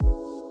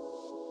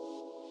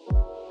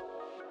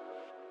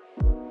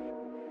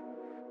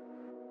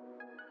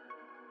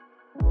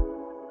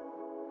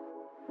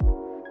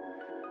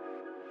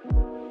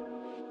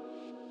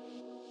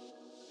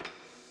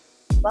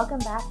Welcome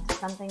back to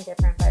Something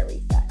Different by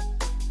Reset.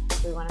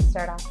 We want to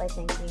start off by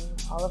thanking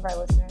all of our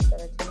listeners that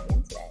are tuning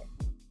in today.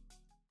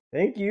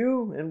 Thank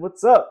you, and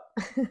what's up?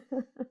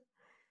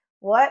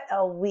 What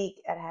a week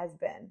it has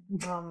been.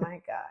 Oh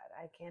my God,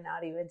 I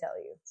cannot even tell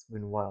you. It's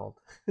been wild.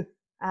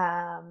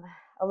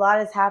 A lot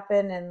has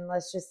happened, and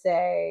let's just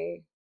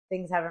say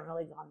things haven't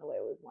really gone the way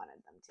we wanted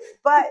them to.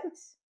 But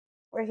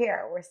we're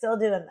here. We're still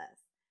doing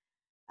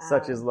this.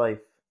 Such is life,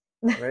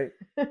 right?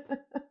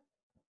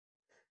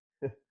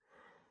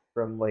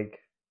 From I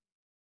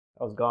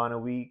was gone a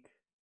week,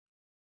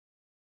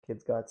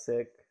 kids got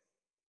sick.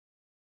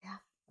 Yeah.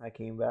 I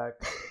came back,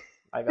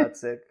 I got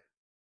sick.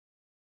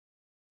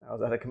 I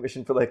was out of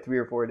commission for 3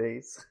 or 4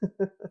 days.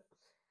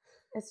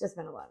 It's just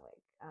been a long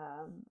week.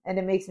 And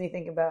it makes me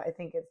think about, I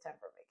think it's time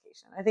for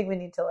vacation. I think we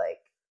need to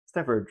It's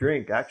time for a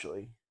drink,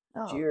 actually.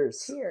 Oh,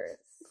 Cheers. Cheers.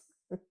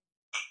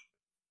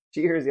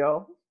 Cheers,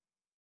 y'all.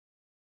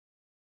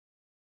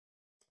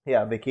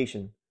 Yeah,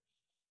 vacation.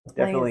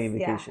 Definitely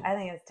vacation. Yeah, I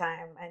think it's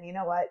time. And you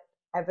know what?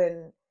 I've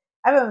been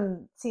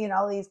seeing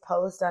all these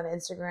posts on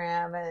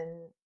Instagram,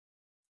 and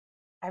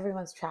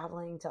everyone's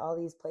traveling to all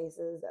these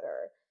places that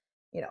are,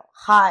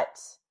 hot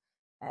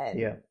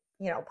and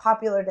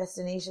popular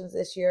destinations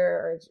this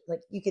year, or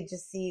you could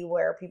just see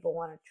where people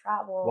want to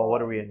travel. Well,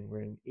 what are we in?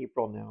 We're in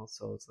April now,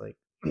 so it's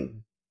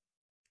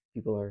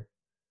people are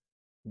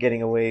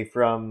getting away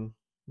from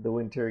the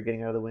winter,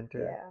 getting out of the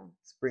winter. Yeah.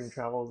 Spring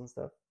travels and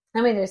stuff. I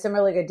mean, there's some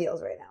really good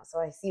deals right now, so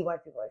I see why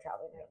people are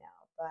traveling right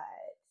now.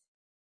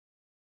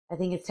 But I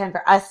think it's time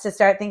for us to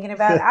start thinking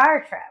about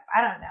our trip.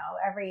 I don't know.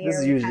 Every year,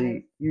 this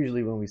is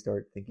usually when we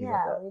start thinking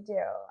about that. Yeah, we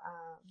do.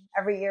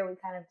 Every year, we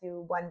kind of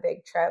do one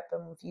big trip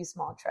and a few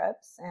small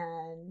trips,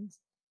 and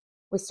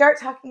we start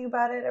talking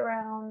about it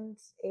around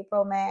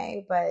April,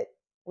 May, but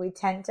we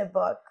tend to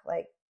book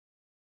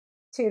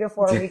 2 to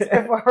 4 weeks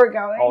before we're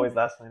going. Always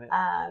last minute.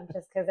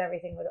 Just because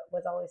everything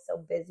was always so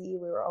busy.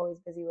 We were always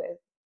busy with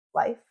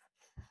life.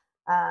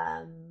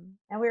 And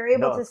we were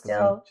able to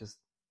still just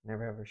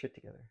never have our shit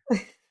together.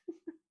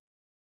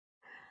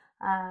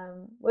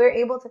 We were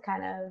able to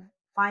kind of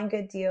find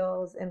good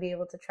deals and be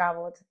able to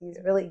travel to these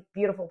really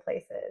beautiful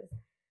places.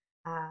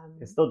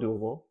 It's still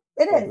doable.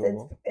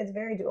 It's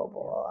very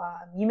doable.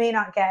 You may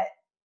not get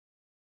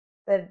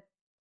the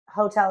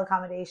hotel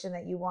accommodation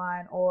that you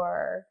want,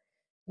 or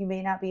you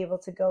may not be able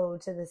to go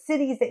to the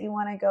cities that you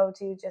want to go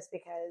to just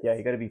because. Yeah,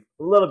 you got to be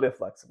a little bit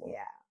flexible.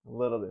 Yeah. A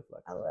little bit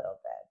flexible. A little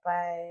bit.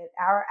 But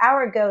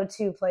our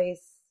go-to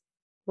place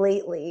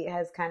lately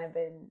has kind of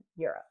been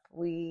Europe.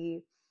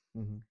 We've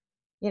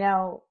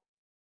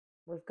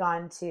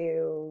gone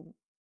to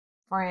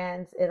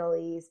France,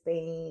 Italy,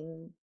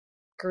 Spain,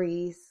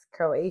 Greece,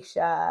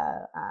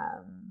 Croatia.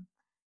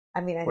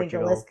 I think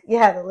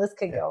the list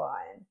could go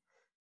on.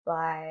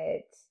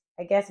 But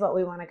I guess what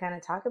we want to kind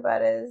of talk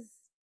about is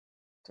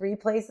 3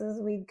 places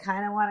we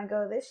kind of want to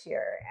go this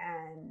year,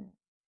 and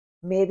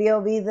maybe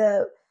it'll be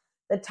the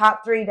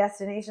top 3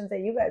 destinations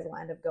that you guys will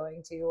end up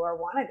going to or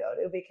want to go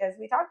to because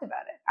we talked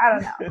about it. I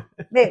don't know.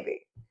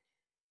 Maybe.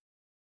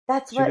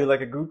 Should we do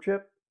a group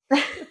trip?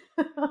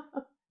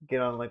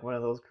 Get on one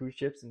of those cruise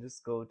ships and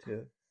just go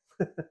to.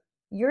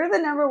 You're the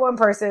number one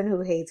person who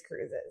hates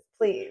cruises.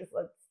 Please,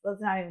 let's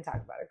not even talk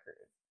about a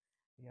cruise.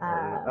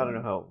 Yeah, I don't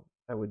know how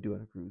I would do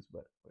on a cruise,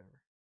 but whatever.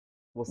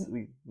 We'll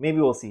see. Maybe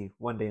we'll see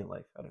one day in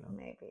life. I don't know.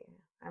 Maybe.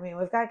 I mean,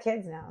 we've got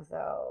kids now,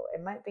 so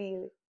it might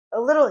be a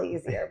little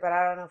easier, but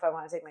I don't know if I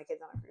want to take my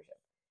kids on a cruise ship.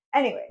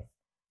 Anyways.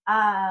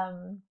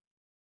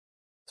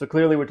 So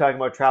clearly we're talking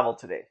about travel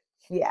today.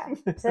 Yeah.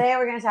 Today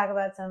we're going to talk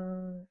about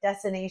some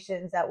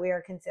destinations that we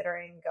are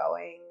considering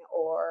going,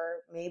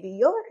 or maybe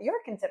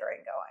you're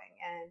considering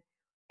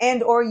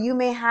going, or you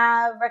may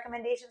have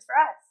recommendations for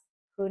us.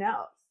 Who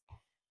knows?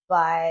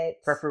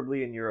 But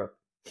preferably in Europe.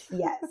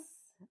 Yes.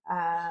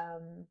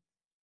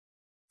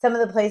 Some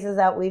of the places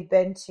that we've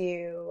been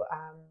to,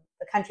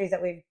 the countries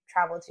that we've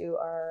traveled to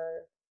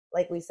are,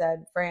 like we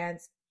said,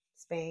 France,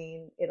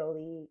 Spain,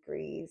 Italy,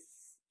 Greece.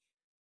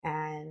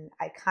 And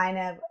I kind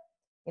of,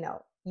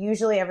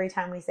 usually every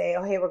time we say,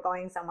 oh, hey, we're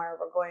going somewhere,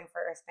 we're going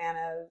for a span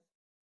of,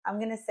 I'm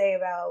going to say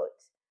about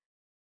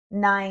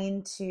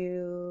 9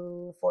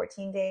 to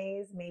 14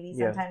 days, maybe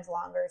sometimes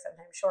longer,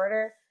 sometimes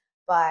shorter.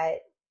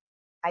 But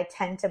I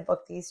tend to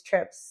book these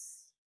trips.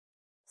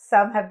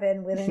 Some have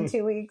been within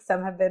 2 weeks,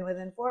 some have been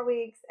within 4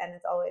 weeks, and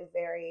it's always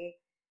very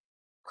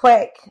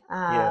quick.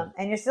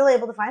 And you're still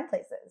able to find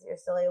places. You're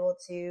still able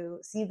to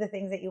see the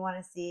things that you want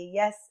to see.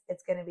 Yes,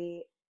 it's going to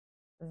be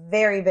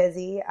very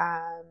busy.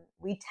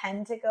 We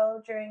tend to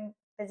go during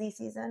busy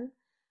season.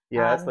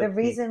 Yeah, the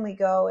reason we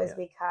go is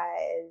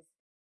because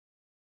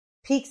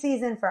peak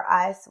season for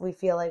us, we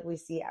feel like we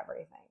see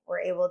everything.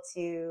 We're able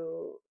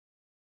to,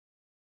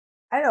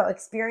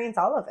 experience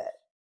all of it.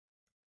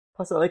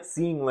 Plus, I like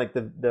seeing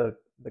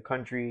the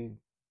country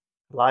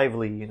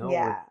lively,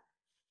 Yeah.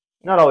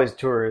 Not always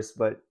tourists,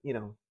 but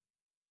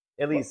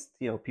at least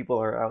people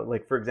are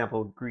out. For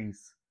example,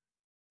 Greece.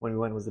 When we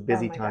went was a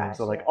busy time,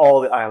 so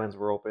all the islands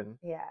were open.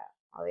 Yeah,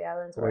 all the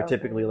islands were open.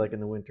 Typically in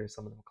the winter,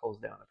 some of them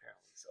closed down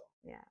apparently. So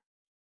yeah,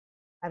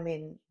 I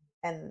mean,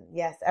 And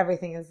yes,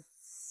 everything is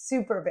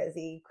super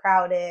busy,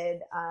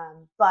 crowded,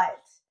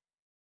 but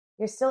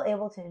you're still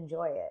able to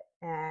enjoy it.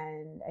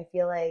 And I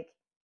feel like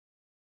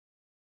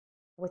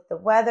with the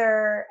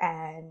weather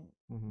and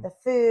the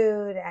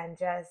food and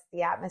just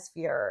the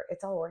atmosphere,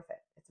 it's all worth it.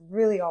 It's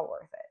really all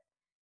worth it.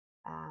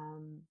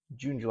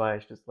 June, July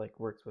is just like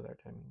works with our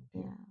timing.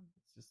 Yeah.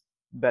 It's just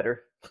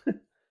better. It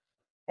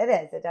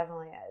is. It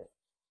definitely is.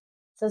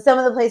 So some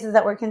of the places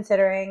that we're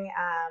considering,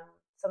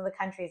 some of the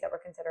countries that we're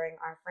considering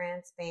are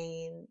France,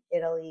 Spain,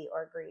 Italy,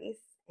 or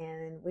Greece.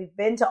 And we've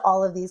been to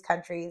all of these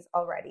countries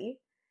already.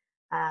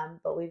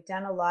 But we've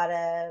done a lot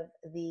of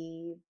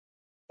the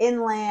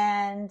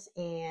inland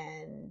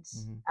and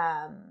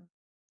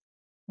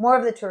more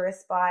of the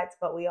tourist spots,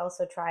 but we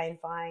also try and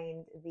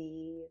find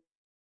the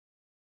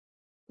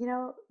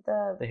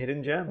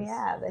hidden gems.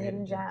 Yeah, the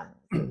hidden gems.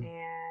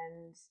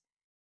 And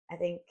I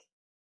think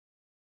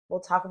we'll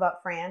talk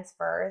about France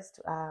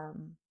first.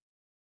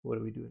 What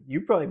are we doing?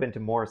 You've probably been to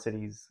more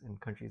cities and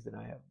countries than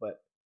I have,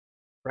 but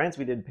France,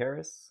 we did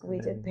Paris. We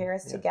did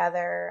Paris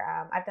together.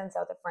 I've done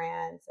south of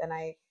France, and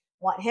I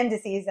want him to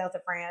see south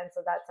of France,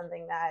 so that's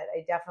something that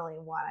I definitely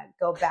want to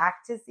go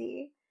back to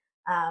see.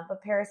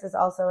 But Paris is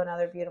also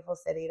another beautiful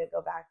city to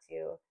go back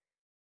to.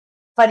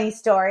 Funny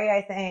story,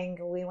 I think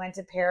we went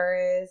to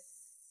Paris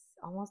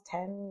almost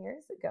 10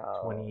 years ago.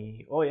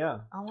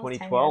 Almost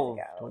 2012.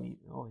 10 years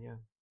ago.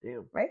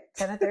 Damn. Right?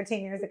 10 or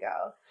 13 years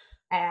ago.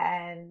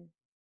 And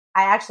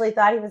I actually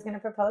thought he was going to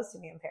propose to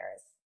me in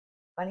Paris.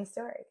 Funny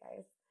story,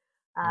 guys.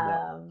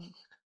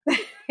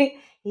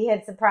 He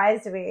had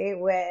surprised me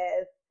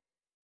with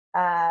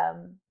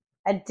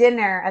a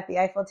dinner at the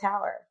Eiffel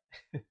Tower.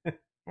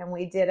 And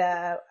we did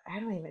I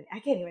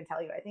can't even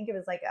tell you. I think it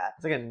was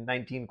it's like a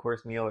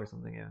 19-course meal or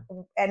something, yeah.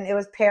 And it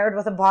was paired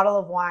with a bottle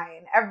of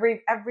wine.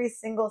 Every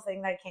single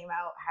thing that came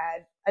out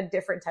had a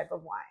different type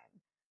of wine.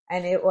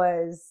 And it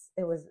was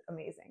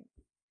amazing.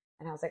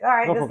 And I was like, all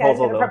right, this guy's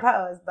going to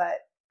propose, but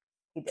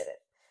he did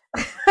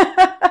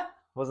it.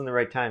 Wasn't the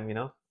right time,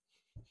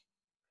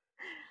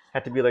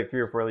 Had to be like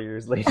 3 or 4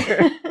 years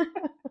later.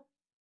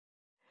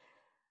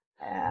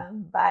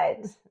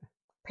 But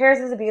Paris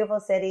is a beautiful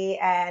city,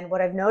 and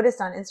what I've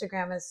noticed on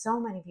Instagram is so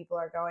many people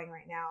are going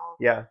right now.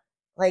 Yeah.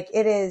 Like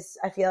it is,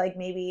 I feel like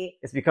maybe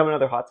it's become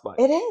another hotspot.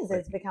 It is.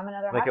 It's become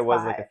another hotspot. Like it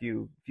was like a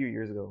few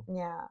years ago.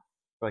 Yeah.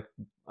 Like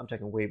I'm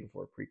talking way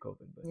before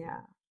pre-COVID. But yeah.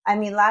 I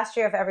mean, last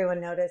year, if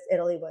everyone noticed,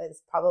 Italy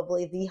was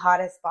probably the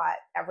hottest spot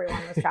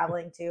everyone was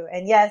traveling to.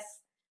 And yes,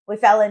 we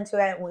fell into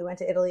it and we went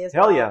to Italy as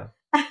well. Hell yeah.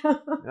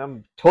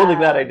 I'm totally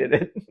glad I did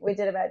it. We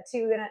did about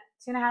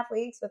 2.5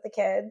 weeks with the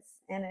kids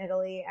in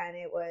Italy, and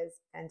it was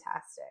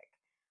fantastic.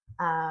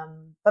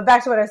 But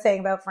back to what I was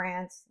saying about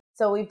France.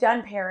 So we've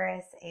done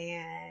Paris,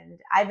 and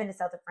I've been to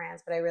south of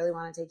France, but I really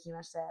want to take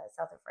Himesh to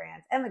south of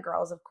France, and the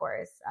girls, of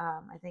course.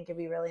 I think it'd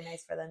be really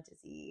nice for them to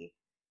see,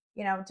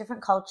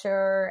 different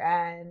culture,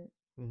 and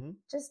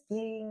just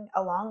being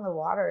along the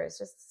water is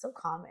just so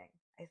calming,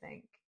 I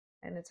think,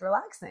 and it's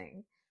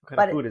relaxing. What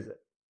kind of food is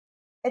it?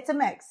 It's a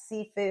mix.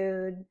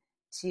 Seafood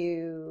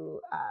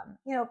to,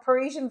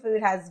 Parisian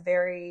food has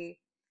very,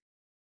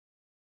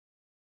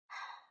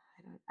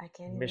 I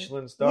can't even.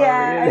 Michelin star.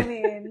 Yeah, I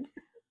mean,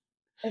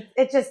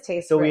 it just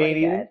tastes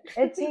really good.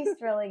 It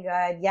tastes really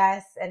good.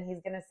 Yes, and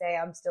he's going to say,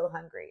 I'm still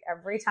hungry.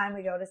 Every time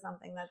we go to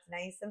something that's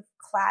nice and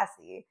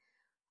classy,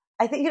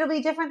 I think it'll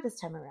be different this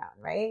time around,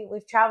 right?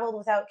 We've traveled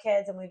without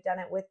kids and we've done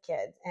it with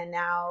kids. And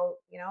now,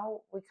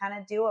 we kind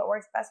of do what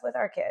works best with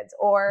our kids.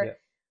 Or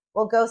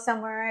we'll go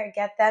somewhere,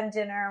 get them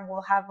dinner, and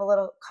we'll have a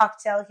little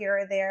cocktail here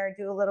or there,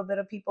 do a little bit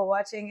of people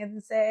watching,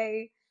 and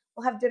say,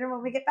 we'll have dinner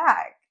when we get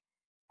back.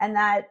 And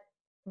that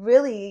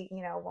really,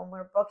 when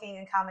we're booking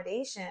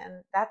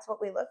accommodation, that's what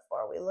we look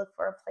for. We look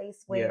for a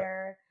place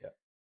where,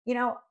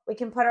 we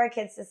can put our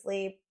kids to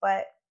sleep,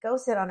 but go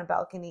sit on a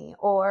balcony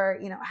or,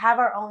 have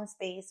our own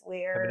space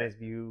where. Have a nice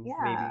view,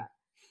 maybe.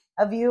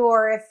 A view,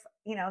 or if,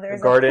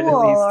 there's a garden, pool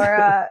or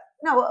a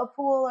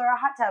pool or a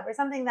hot tub or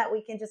something that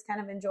we can just kind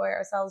of enjoy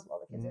ourselves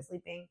while the kids are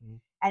sleeping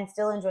and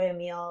still enjoy a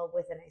meal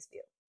with a nice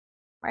view.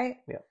 Right?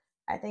 Yeah.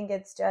 I think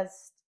it's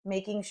just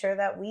making sure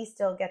that we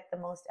still get the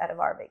most out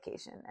of our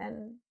vacation.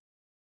 And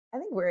I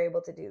think we were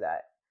able to do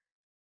that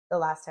the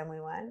last time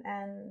we went,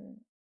 and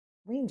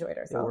we enjoyed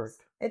ourselves. It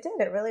worked. It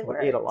did. It really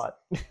worked. We ate a lot.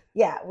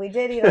 Yeah, we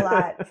did eat a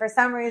lot. For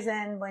some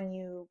reason, when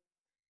you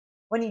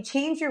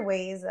change your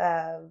ways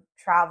of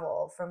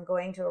travel from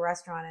going to a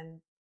restaurant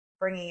and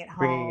bringing it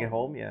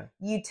home,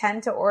 you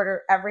tend to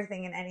order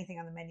everything and anything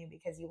on the menu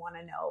because you want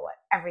to know what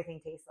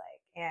everything tastes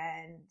like.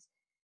 And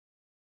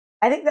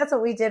I think that's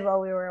what we did while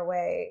we were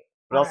away.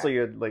 But also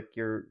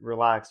you're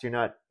relaxed. You're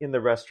not in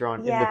the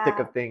restaurant in the thick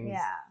of things,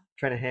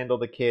 trying to handle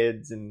the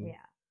kids and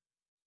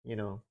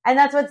and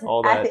that's what's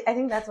I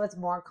think that's what's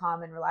more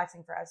calm and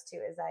relaxing for us too,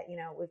 is that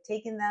we've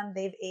taken them,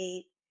 they've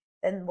ate,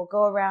 then we'll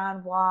go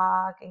around,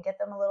 walk, and get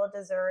them a little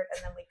dessert,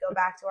 and then we go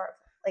back to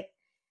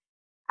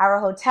our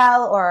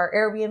hotel or our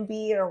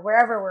Airbnb or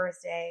wherever we're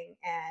staying,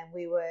 and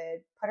we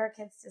would put our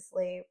kids to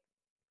sleep.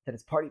 Then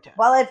it's party time.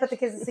 While I'd put the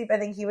kids to sleep, I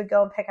think he would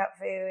go and pick up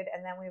food,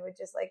 and then we would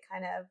just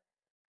kind of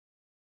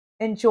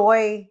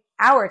enjoy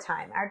our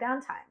time, our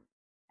downtime.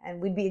 And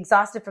we'd be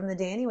exhausted from the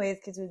day anyways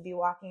because we'd be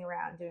walking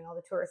around doing all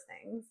the tourist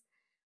things,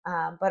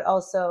 but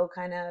also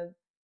kind of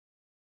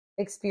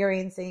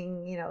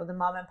experiencing, the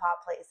mom and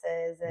pop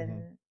places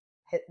and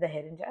hit the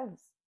hidden gems,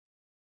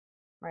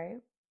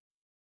 right?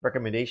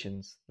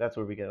 Recommendations. That's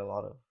where we get a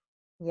lot of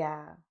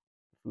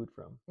food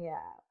from. Yeah.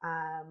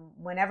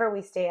 Whenever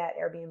we stay at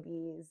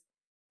Airbnbs,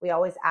 we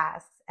always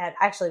ask, and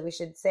actually we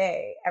should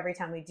say every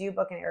time we do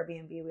book an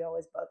Airbnb, we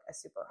always book a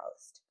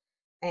Superhost.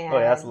 And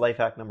that's life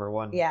hack number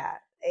 1. Yeah,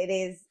 it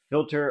is.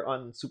 Filter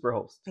on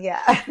Superhost.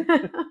 Yeah.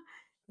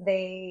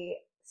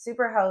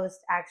 Superhost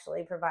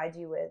actually provide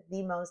you with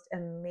the most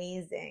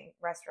amazing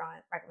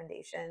restaurant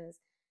recommendations,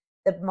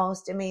 the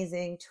most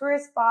amazing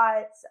tourist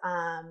spots.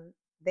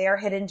 They are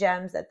hidden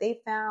gems that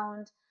they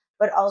found,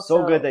 but also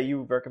so good that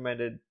you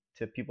recommended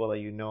to people that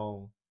you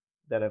know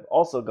that have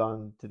also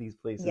gone to these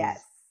places.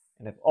 Yes.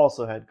 And have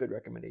also had good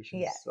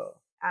recommendations. Yes. So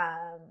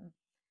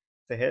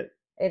it's a hit.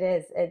 It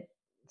is.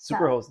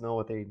 Superhosts know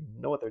what they're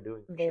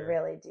doing. They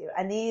really do.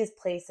 And these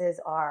places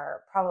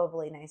are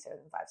probably nicer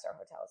than 5-star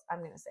hotels. I'm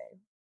going to say,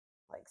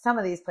 like some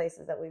of these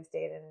places that we've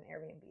stayed in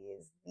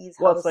Airbnbs, these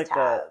hosts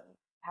have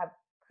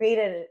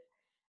created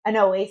an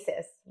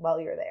oasis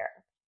while you're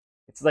there.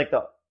 It's like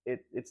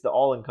it's the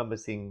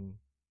all-encompassing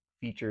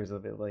features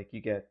of it. Like you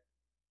get,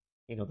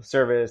 the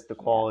service, the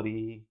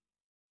quality.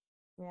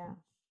 Yeah.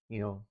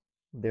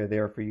 They're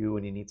there for you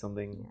when you need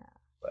something. Yeah.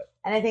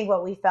 And I think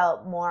what we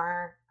felt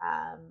more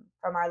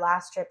from our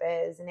last trip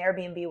is an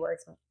Airbnb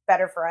works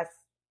better for us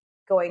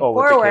going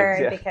forward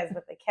kids, because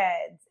with the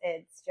kids,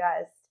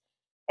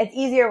 it's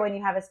easier when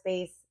you have a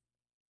space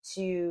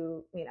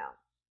to,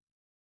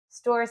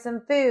 store some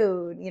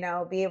food,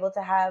 be able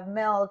to have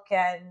milk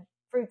and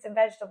fruits and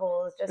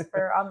vegetables just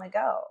for on the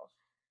go.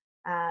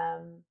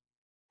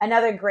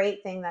 Another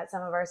great thing that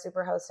some of our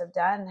super hosts have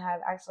done have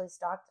actually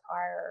stocked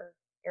our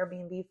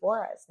Airbnb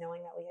for us,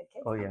 knowing that we had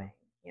kids coming,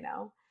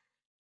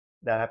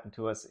 That happened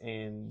to us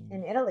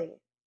in Italy.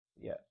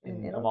 Yeah,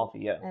 in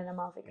Amalfi, in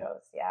Amalfi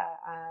Coast,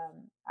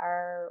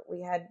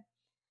 we had,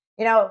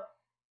 it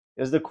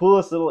was the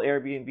coolest little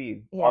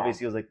Airbnb. Yeah.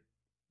 Obviously, it was like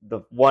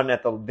the one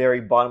at the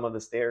very bottom of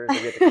the stairs. We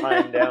had to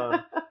climb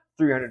down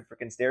 300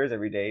 freaking stairs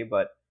every day,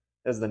 but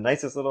it was the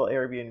nicest little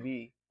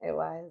Airbnb. It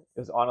was. It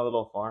was on a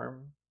little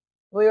farm.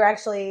 We were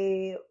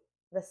actually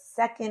the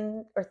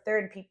second or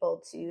third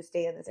people to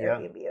stay in this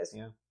Airbnb. It was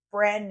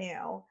brand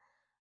new,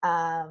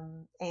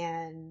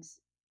 and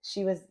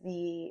she was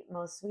the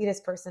most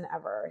sweetest person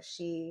ever.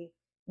 She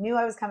knew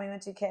I was coming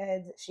with 2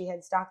 kids. She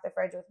had stocked the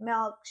fridge with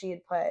milk. She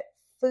had put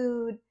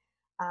food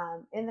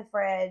in the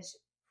fridge.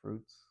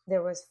 Fruits.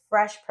 There was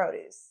fresh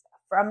produce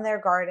from their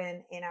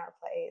garden in our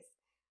place.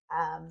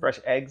 Fresh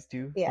eggs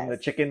too, from the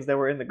chickens that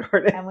were in the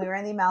garden. And we were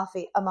in the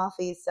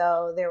Amalfi,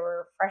 so there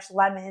were fresh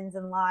lemons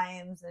and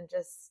limes, and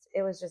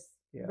it was just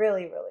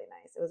really, really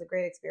nice. It was a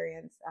great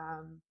experience.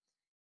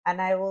 And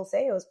I will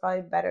say it was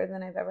probably better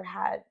than I've ever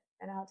had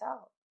in a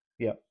hotel.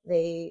 Yeah.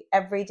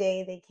 Every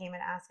day they came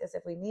and asked us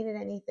if we needed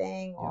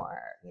anything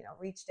or,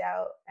 reached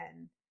out,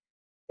 and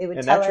they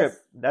would tell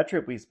us. That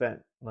trip we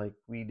spent, like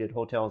we did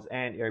hotels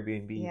and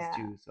Airbnbs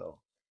too. So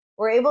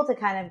we're able to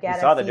kind of get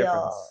a feel. The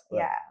difference,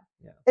 yeah.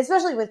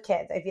 Especially with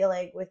kids. I feel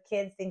like with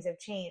kids, things have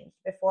changed.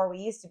 Before we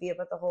used to be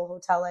about the whole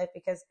hotel life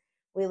because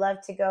we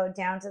love to go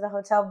down to the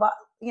hotel,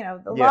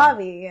 the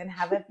lobby and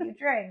have a few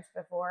drinks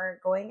before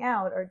going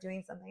out or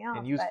doing something else.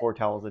 And use 4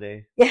 towels a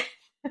day. Yeah.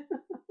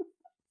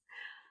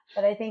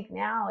 But I think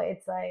now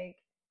it's like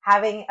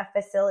having a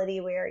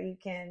facility where you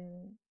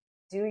can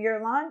do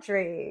your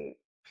laundry.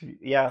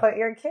 Yeah. Put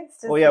your kids to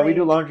sleep. Oh yeah, we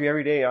do laundry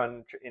every day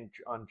on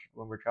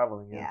when we're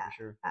traveling. Yeah, for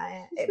sure.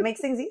 It makes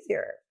things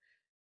easier.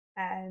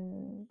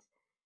 And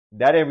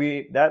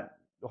that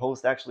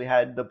host actually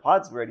had the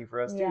pods ready for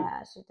us too.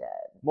 Yeah, she did.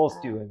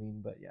 Most do,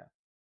 but yeah.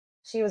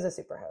 She was a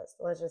super host.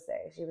 Let's just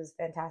say she was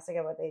fantastic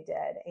at what they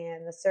did,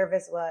 and the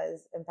service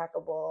was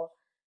impeccable.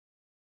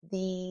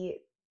 The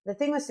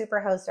thing with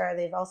Superhost are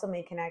they've also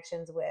made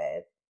connections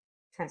with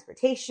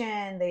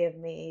transportation. They have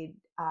made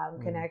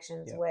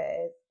connections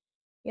with,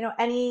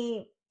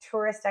 any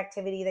tourist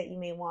activity that you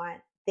may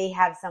want. They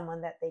have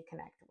someone that they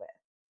connect with,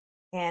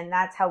 and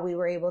that's how we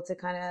were able to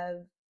kind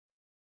of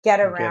get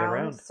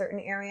around certain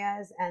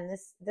areas. And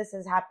this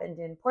has happened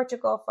in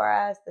Portugal for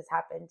us. This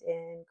happened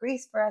in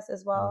Greece for us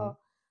as well.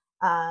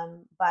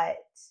 But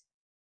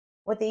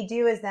what they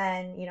do is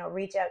then,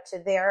 reach out to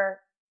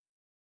their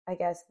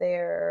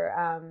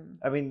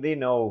they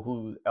know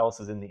who else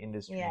is in the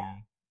industry,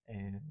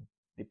 and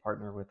they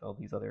partner with all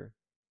these other,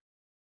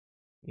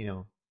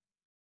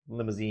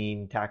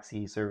 limousine,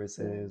 taxi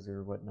services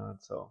or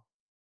whatnot. So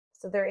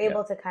they're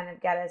able to kind of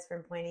get us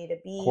from point A to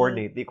B.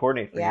 They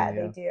coordinate for you. Yeah,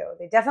 they do.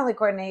 They definitely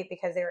coordinate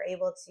because they're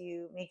able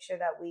to make sure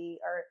that we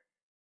are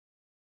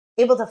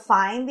able to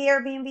find the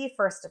Airbnb,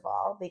 first of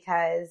all,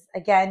 because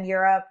again,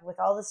 Europe with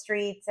all the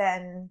streets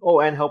and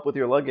help with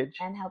your luggage.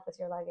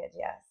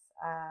 Yes.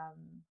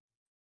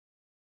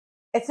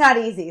 it's not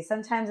easy.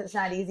 Sometimes it's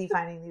not easy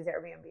finding these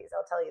Airbnbs.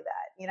 I'll tell you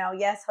that.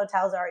 Yes,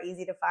 hotels are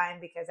easy to find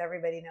because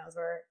everybody knows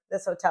where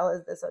this hotel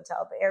is, but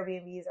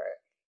Airbnbs are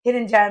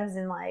hidden gems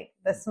in like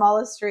the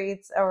smallest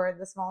streets or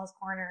the smallest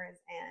corners.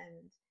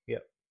 And,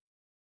 yep.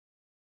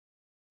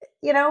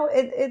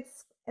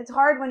 It's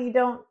hard when you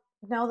don't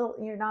know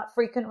you're not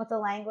frequent with the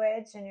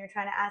language and you're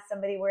trying to ask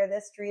somebody where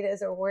this street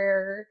is or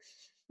where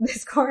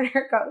this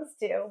corner goes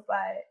to,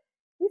 but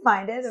you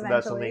find it eventually.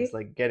 That's what makes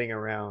like getting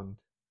around.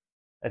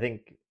 I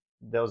think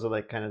those are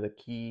like kind of the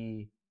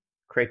key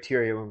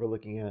criteria when we're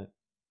looking at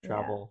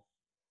travel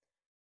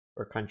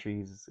or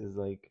countries is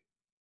like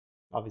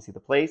obviously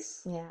the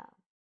place. Yeah.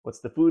 What's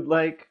the food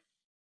like?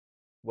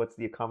 What's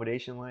the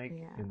accommodation like?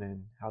 Yeah. And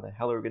then how the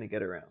hell are we going to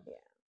get around? Yeah.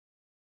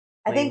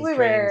 Planes, I think we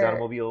trains,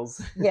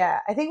 automobiles. Yeah.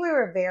 I think we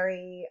were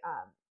very,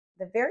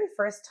 the very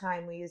first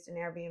time we used an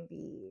Airbnb,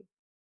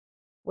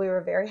 we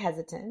were very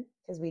hesitant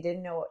because we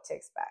didn't know what to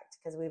expect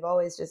because we've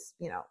always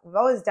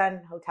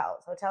done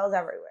hotels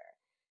everywhere.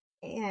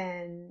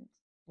 And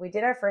we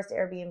did our first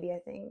Airbnb, I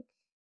think.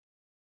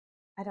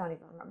 I don't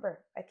even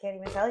remember. I can't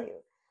even tell you.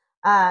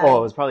 It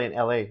was probably in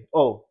LA.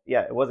 Oh,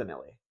 yeah, it was in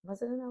LA.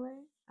 Was it in LA?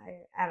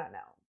 I don't know.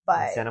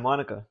 But in Santa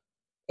Monica.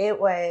 It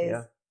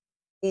was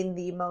in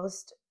the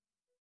most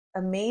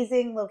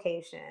amazing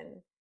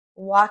location,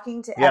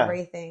 walking to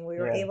everything. We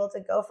were able to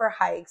go for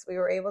hikes. We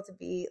were able to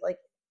be like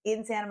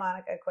in Santa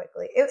Monica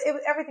quickly.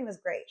 Everything was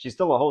great. She's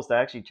still a host.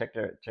 I actually checked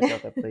out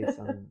that place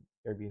on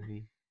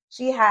Airbnb.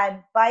 She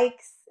had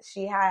bikes.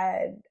 She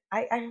had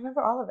I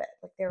remember all of it.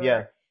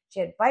 Like she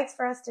had bikes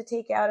for us to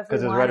take out if we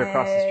wanted. Because it was right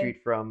across the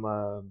street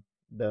from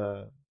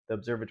the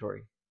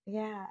observatory.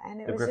 Yeah,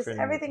 and it was just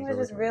everything was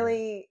just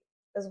really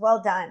it was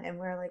well done, and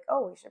we were like,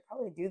 oh, we should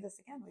probably do this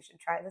again. We should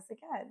try this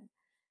again.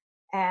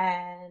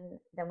 And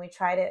then we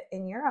tried it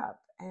in Europe,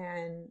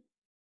 and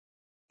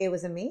it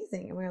was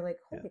amazing. And we were like,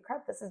 holy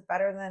crap, this is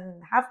better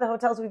than half the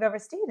hotels we've ever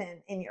stayed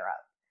in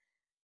Europe.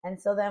 And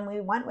so then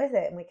we went with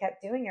it and we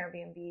kept doing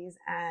Airbnbs.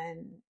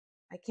 And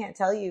I can't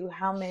tell you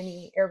how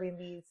many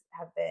Airbnbs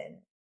have been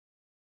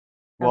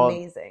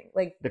amazing.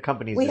 Like the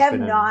companies, we have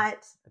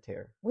not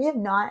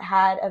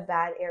had a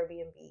bad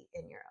Airbnb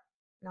in Europe.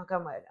 Knock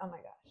on wood. Oh my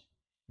gosh.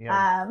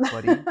 Yeah,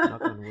 buddy.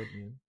 Knock on wood,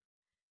 man.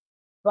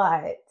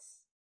 But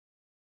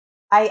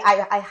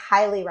I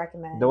highly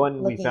recommend the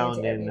one we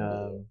found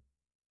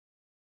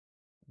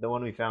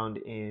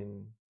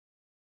in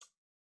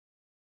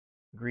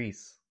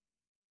Greece,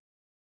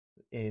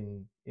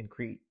 in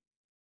Crete.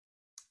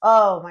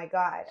 Oh my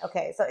God.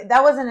 Okay. So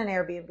that wasn't an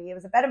Airbnb. It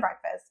was a bed and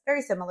breakfast.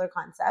 Very similar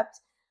concept.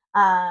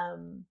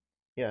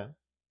 Yeah.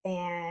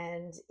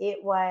 And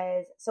it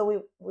was,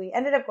 so we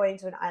ended up going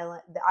to the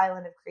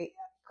island of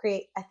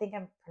Crete. I think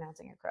I'm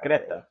pronouncing it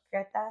correctly.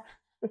 Creta.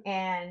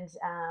 And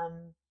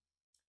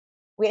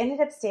we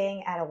ended up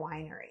staying at a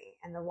winery,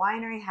 and the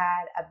winery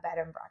had a bed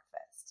and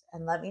breakfast.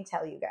 And let me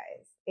tell you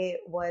guys,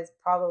 it was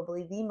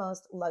probably the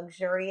most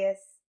luxurious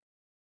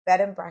bed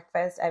and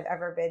breakfast I've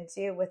ever been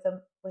to, with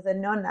a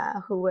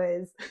nonna who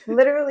was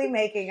literally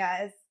making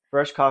us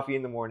fresh coffee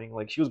in the morning.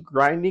 Like she was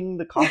grinding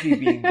the coffee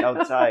beans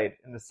outside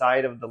in the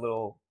side of the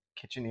little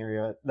kitchen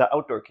area, the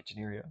outdoor kitchen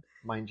area,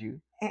 mind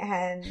you.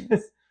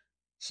 And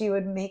she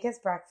would make us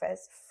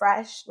breakfast,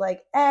 fresh,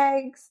 like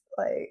eggs.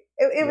 Like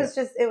it was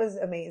just, it was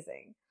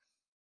amazing.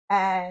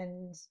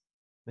 And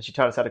she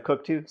taught us how to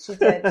cook too. She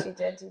did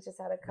teach us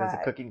how to cook. There's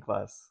a cooking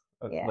class,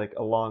 like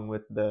along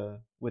with the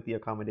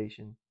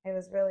accommodation. It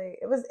was really,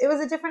 it was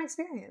a different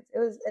experience. It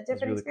was a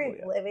different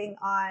experience living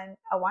on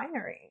a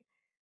winery.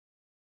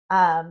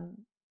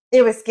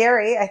 It was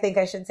scary. I think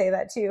I should say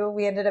that too.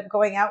 We ended up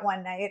going out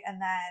one night, and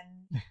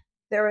then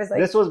there was like,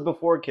 this was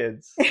before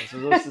kids. This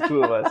was just the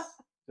two of us.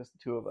 Just the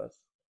two of us.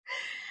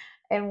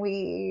 And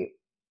we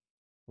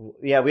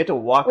had to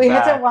walk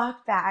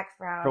back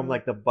from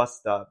like the bus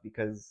stop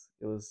because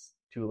it was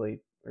too late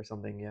or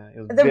something. Yeah, it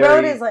was the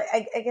road is like,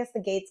 I guess the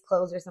gates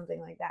closed or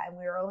something like that, and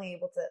we were only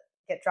able to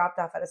get dropped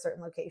off at a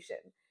certain location,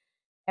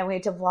 and we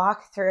had to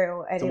walk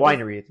through. And it's a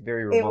winery. It's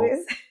very remote.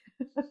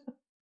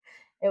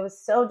 It was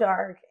so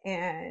dark,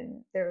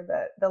 and there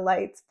were the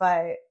lights,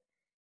 but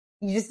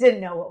you just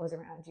didn't know what was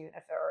around you and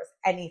if there was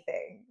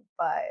anything.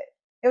 But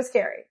it was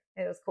scary.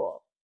 It was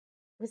cool.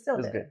 We still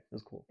did. Good. It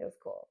was cool. It was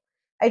cool.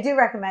 I do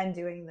recommend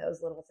doing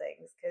those little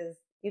things because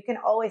you can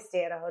always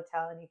stay at a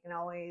hotel and you can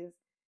always,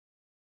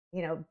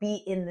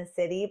 be in the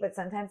city, but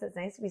sometimes it's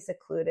nice to be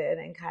secluded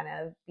and kind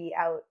of be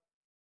out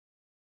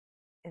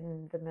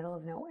in the middle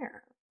of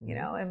nowhere,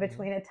 in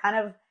between a ton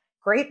of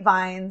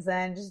grapevines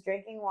and just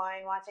drinking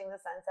wine, watching the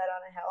sunset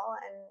on a hill,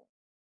 and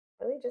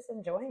really just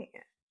enjoying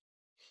it.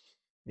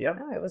 Yeah.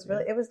 No, it was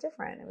really, it was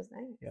different. It was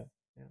nice.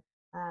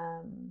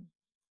 Yeah.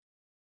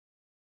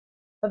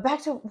 But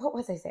back to, what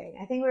was I saying?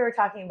 I think we were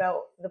talking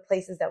about the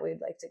places that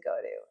we'd like to go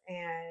to.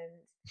 And,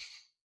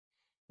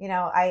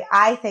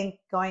 I think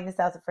going to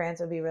south of France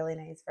would be really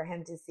nice for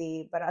him to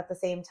see. But at the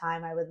same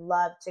time, I would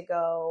love to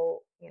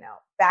go,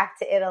 back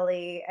to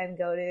Italy and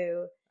go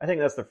to. I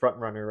think that's the front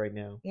runner right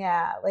now.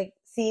 Yeah. Like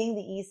seeing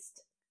the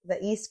East the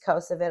east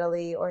coast of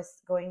Italy, or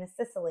going to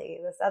Sicily,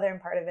 the southern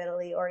part of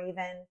Italy, or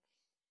even,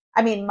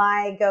 I mean,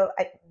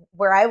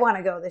 where I want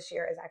to go this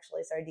year is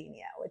actually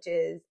Sardinia, which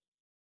is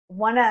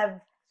one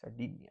of,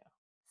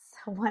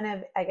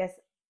 I guess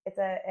it's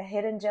a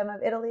hidden gem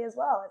of Italy as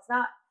well.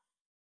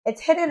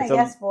 It's hidden, I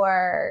guess,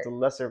 for it's a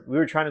lesser. We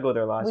were trying to go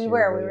there last year.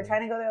 We were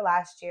trying to go there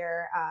last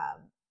year.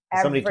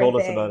 Somebody told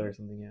us about it or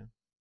something. Yeah,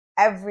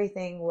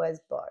 everything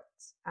was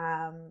booked.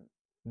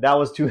 That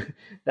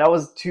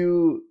was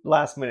too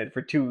last minute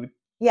for 2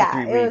 Yeah,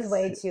 3 weeks. It was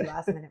way too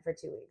last minute for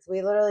 2 weeks.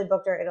 We literally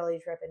booked our Italy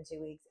trip in 2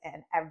 weeks,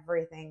 and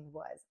everything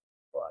was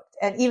booked.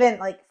 And even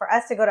like for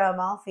us to go to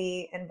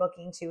Amalfi and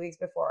booking 2 weeks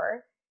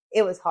before,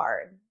 it was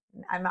hard.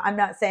 I'm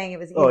not saying it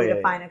was easy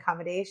to find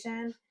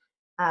accommodation,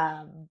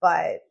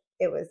 but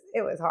it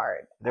was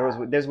hard.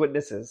 There's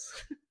witnesses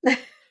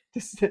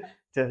just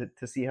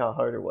to see how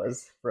hard it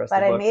was for us.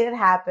 But I made it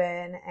happen,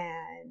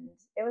 and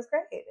it was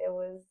great. It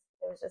was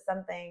just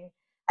something.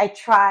 I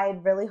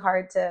tried really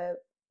hard to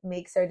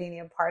make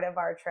Sardinia part of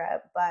our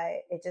trip,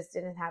 but it just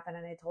didn't happen.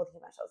 And I told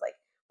Himesh, I was like,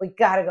 we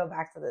got to go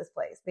back to this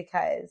place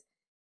because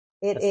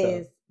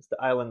it's the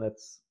island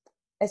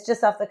it's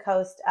just off the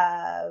coast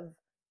of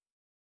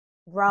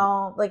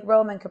Rome, like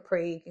Rome and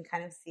Capri. You can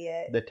kind of see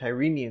it. The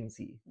Tyrrhenian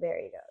Sea. There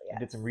you go. Yeah. I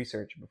did some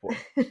research before.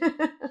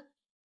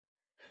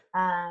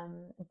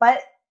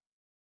 But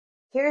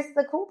here's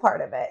the cool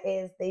part of it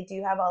is they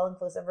do have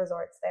all-inclusive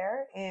resorts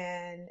there,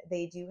 and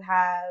they do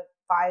have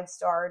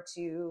 5-star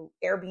to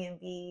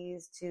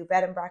Airbnbs to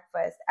bed and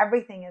breakfast.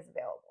 Everything is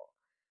available.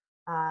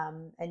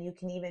 And you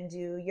can even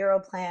do Euro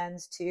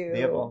plans to.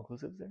 They have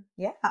all-inclusives there?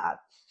 Yeah.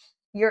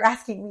 You're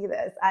asking me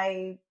this.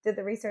 I did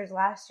the research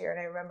last year, and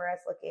I remember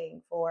us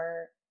looking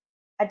for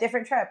a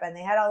different trip, and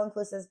they had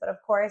all-inclusives, but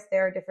of course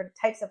there are different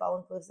types of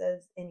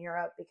all-inclusives in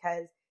Europe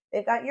because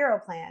they've got Euro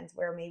plans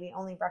where maybe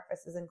only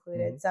breakfast is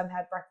included. Mm-hmm. Some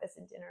have breakfast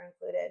and dinner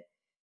included.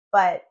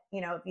 But,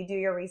 if you do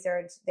your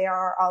research, there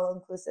are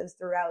all-inclusives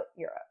throughout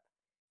Europe.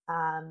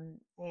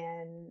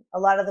 And a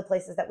lot of the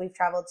places that we've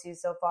traveled to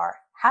so far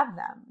have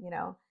them,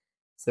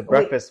 The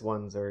breakfast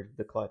ones are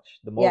the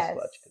most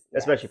clutch,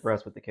 especially for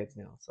us with the kids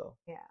now. So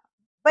yeah.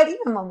 But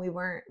even when we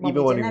weren't, we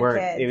would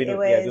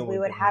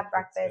have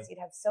breakfast. You'd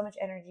have so much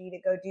energy to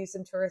go do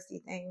some touristy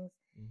things.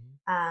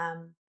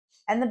 Mm-hmm.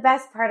 And the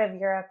best part of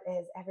Europe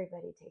is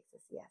everybody takes a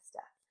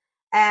siesta.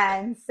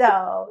 And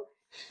so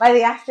by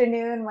the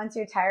afternoon, once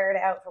you're tired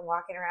out from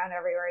walking around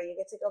everywhere, you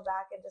get to go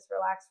back and just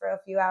relax for a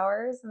few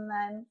hours and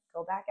then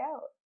go back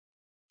out.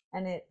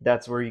 And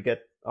that's where you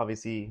get,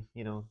 obviously,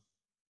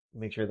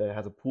 make sure that it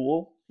has a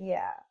pool.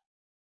 Yeah.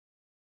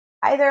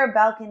 Either a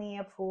balcony,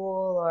 a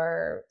pool,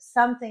 or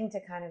something to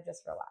kind of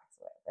just relax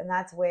with. And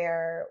that's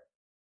where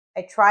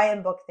I try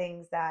and book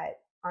things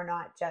that are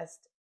not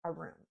just a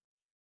room.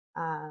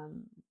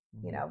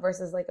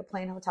 Versus like a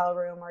plain hotel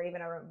room or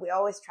even a room. We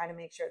always try to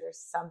make sure there's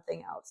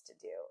something else to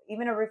do.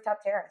 Even a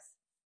rooftop terrace.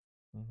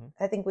 Mm-hmm.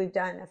 I think we've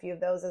done a few of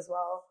those as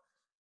well,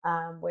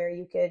 where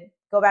you could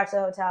go back to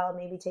the hotel,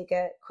 maybe take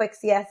a quick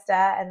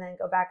siesta, and then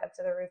go back up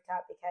to the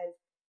rooftop because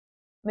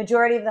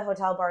majority of the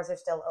hotel bars are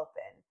still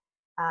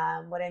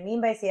open. What I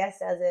mean by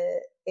siestas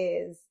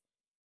is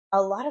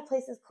a lot of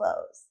places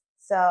close.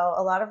 So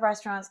a lot of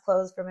restaurants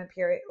close from a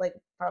period, like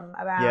from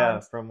around. Yeah,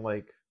 from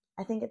like.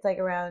 I think it's like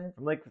around.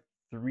 From like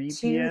 3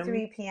 p.m.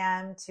 3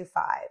 p.m. to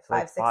 5,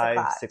 like 6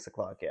 o'clock. 6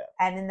 o'clock, yeah.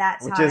 And in that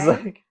time. Which is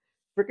like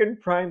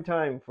freaking prime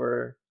time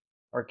for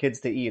our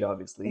kids to eat,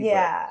 obviously.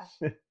 Yeah.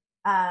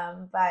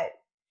 But.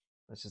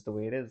 That's just the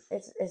way it is.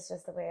 It's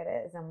just the way it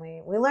is. And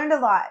we learned a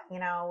lot. We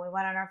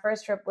went on our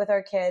first trip with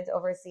our kids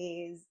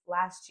overseas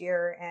last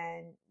year,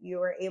 and you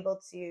were able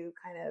to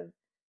kind of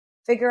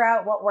figure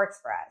out what works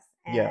for us.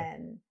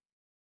 And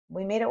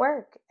we made it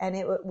work.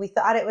 And we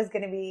thought it was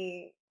going to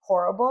be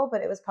horrible,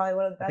 but it was probably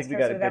one of the best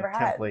trips we've ever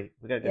had. We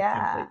got a good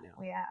template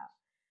now.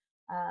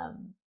 Yeah.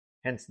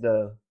 Hence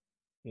the,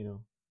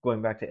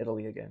 going back to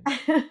Italy again.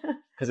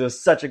 Because it was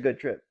such a good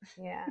trip.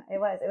 Yeah, it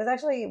was. It was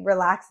actually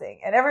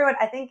relaxing. And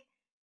I think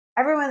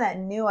everyone that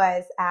knew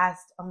us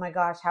asked, oh my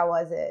gosh, how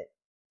was it?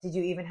 Did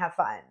you even have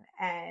fun?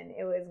 And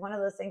it was one of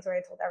those things where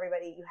I told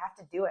everybody, you have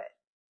to do it.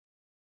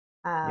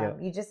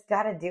 You just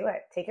got to do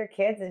it. Take your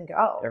kids and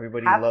go.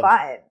 Have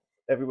fun.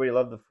 Everybody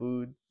loved the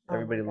food.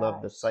 Everybody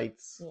loved the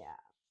sights. Yeah.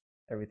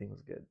 Everything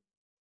was good.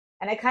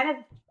 And I kind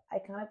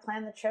of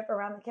planned the trip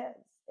around the kids.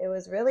 It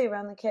was really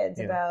around the kids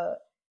about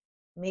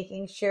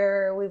making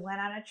sure we went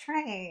on a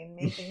train,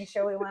 making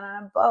sure we went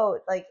on a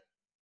boat. Like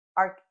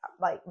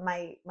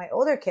my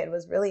older kid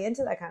was really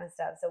into that kind of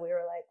stuff. So we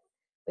were like,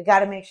 we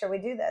got to make sure we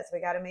do this. We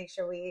got to make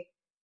sure we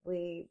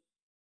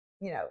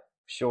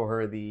show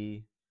her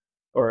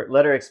or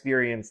let her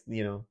experience,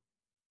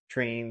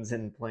 trains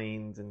and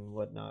planes and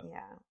whatnot.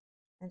 Yeah.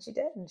 And she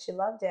did, and she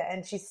loved it.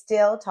 And she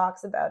still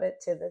talks about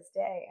it to this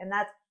day. And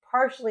that's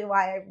partially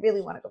why I really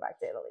want to go back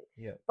to Italy.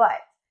 Yeah. But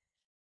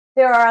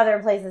there are other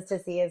places to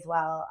see as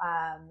well.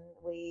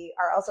 We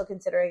are also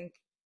considering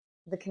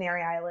the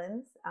Canary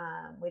Islands,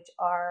 which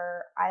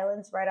are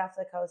islands right off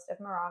the coast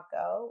of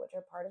Morocco, which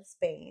are part of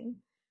Spain.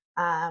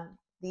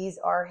 these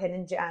are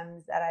hidden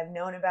gems that I've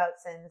known about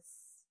since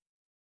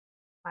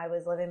I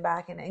was living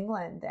back in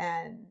England.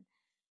 And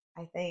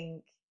I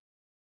think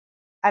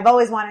I've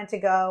always wanted to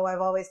go.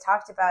 I've always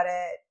talked about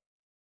it.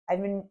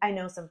 I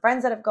know some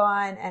friends that have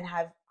gone and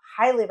have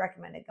highly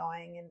recommended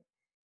going. And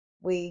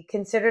we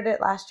considered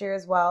it last year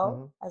as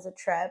well as a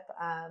trip.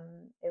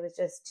 It was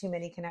just too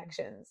many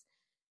connections.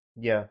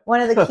 Yeah.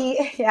 One of the key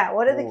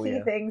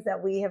things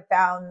that we have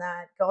found,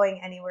 that going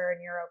anywhere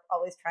in Europe,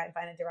 always try and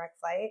find a direct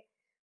flight.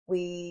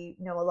 We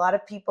know a lot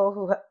of people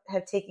who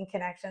have taken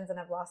connections and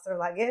have lost their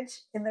luggage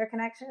in their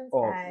connections.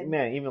 Oh,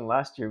 man, even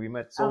last year we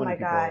met so many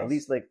people. Gosh. At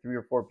least like 3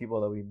 or 4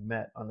 people that we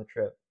met on the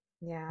trip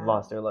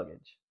lost their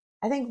luggage.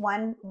 I think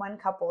one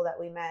couple that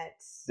we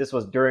met. This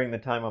was during the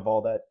time of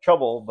all that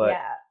trouble, but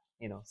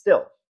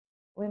still.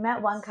 We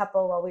met one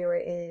couple while we were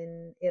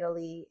in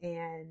Italy,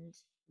 and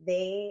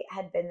they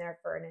had been there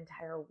for an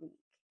entire week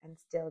and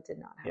still did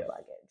not have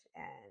luggage.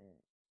 And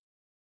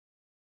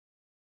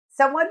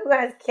someone who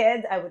has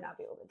kids, I would not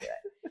be able to do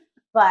it.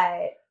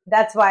 But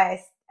that's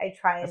why I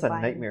try and find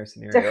a nightmare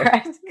scenario.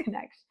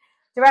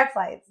 Direct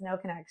flights, no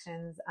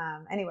connections,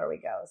 anywhere we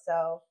go.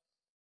 So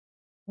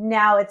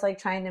now it's like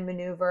trying to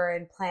maneuver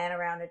and plan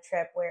around a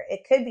trip where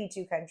it could be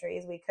 2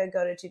 countries. We could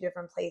go to 2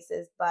 different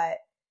places, but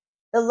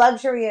the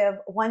luxury of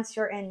once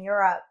you're in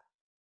Europe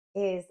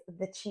is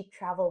the cheap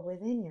travel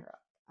within Europe.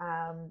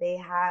 They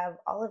have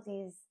all of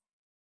these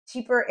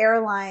cheaper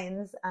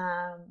airlines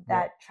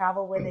that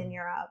travel within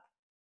Europe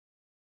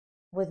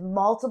with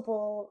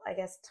multiple, I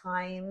guess,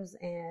 times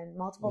and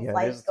multiple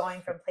flights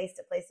going from place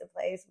to place to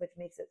place, which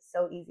makes it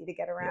so easy to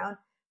get around.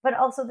 But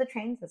also the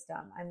train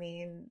system. I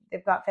mean,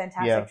 they've got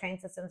fantastic train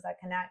systems that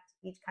connect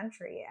each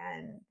country,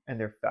 and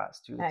they're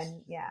fast too.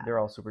 And they're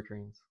all super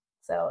trains.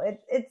 So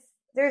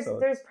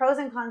there's pros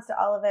and cons to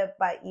all of it,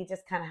 but you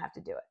just kind of have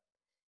to do it.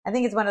 I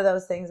think it's one of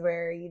those things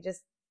where you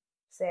just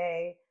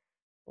say,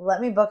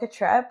 let me book a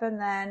trip. And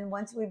then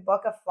once we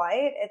book a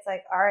flight, it's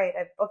like, all right,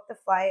 I've booked the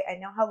flight. I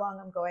know how long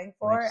I'm going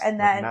for. And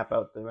then map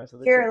out the rest of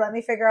the trip. Let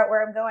me figure out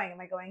where I'm going.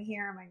 Am I going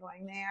here? Am I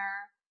going there?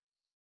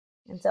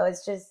 And so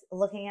it's just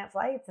looking at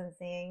flights and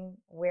seeing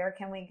where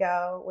can we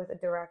go with a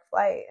direct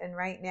flight. And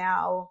right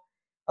now,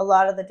 a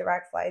lot of the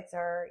direct flights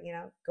are,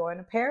 going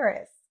to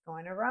Paris,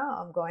 going to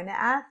Rome, going to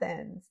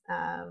Athens.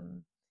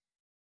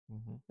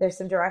 There's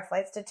some direct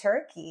flights to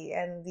Turkey.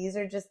 And these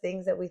are just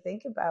things that we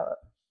think about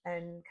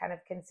and kind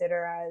of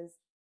consider as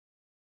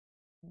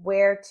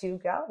where to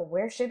go.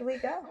 Where should we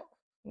go?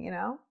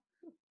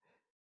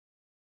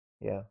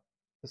 Yeah.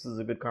 This is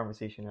a good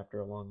conversation after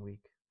a long week.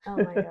 Oh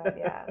my God,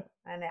 yeah.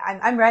 And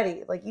I'm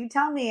ready. Like, you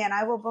tell me and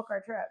I will book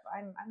our trip.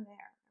 I'm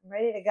there. I'm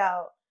ready to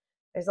go.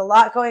 There's a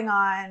lot going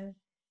on.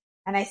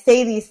 And I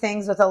say these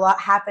things with a lot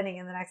happening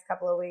in the next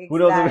couple of weeks. Who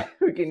knows if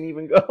we can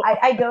even go?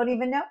 I don't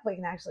even know if we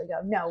can actually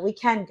go. No, we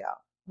can go.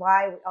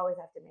 Why? We always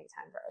have to make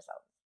time for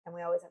ourselves. And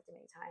we always have to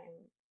make time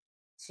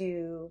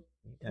to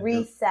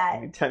reset.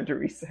 We need time to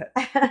reset.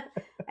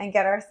 And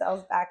get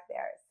ourselves back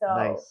there.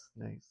 So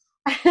nice.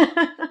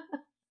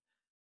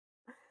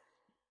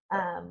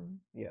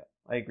 Yeah,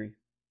 I agree.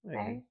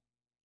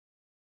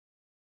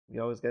 We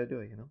always got to do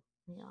it,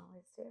 We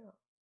always do.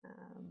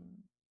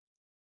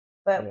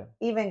 But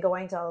even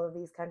going to all of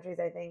these countries,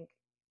 I think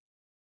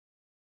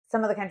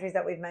some of the countries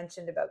that we've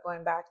mentioned about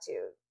going back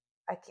to,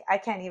 I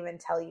can't even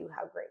tell you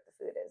how great the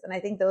food is. And I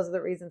think those are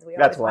the reasons we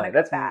always want to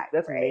go back.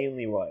 That's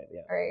mainly why,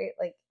 Right?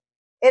 Like,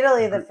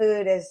 Italy, the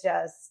food is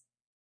just,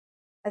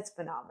 it's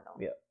phenomenal.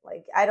 Yeah.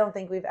 Like, I don't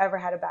think we've ever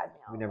had a bad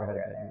meal. We never had a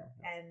bad meal.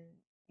 And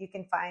you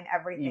can find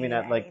everything. Even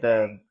at like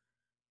the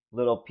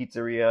little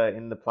pizzeria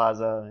in the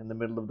plaza, in the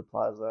middle of the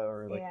plaza,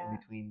 or like in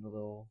between the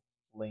little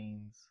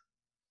lanes.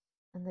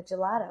 And the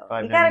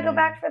gelato. You got to go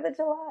back for the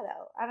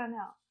gelato. I don't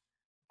know.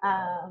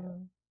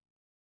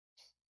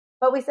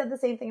 But we said the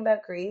same thing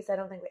about Greece. I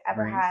don't think we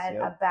ever had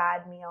a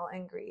bad meal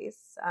in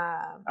Greece.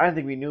 I don't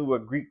think we knew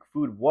what Greek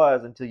food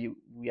was until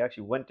we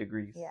actually went to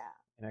Greece. Yeah.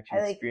 And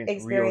actually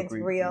experienced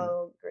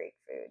real Greek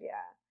food.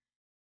 Yeah.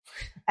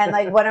 And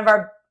like one of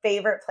our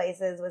favorite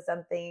places was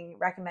something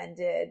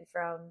recommended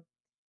from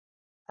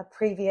a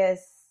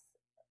previous,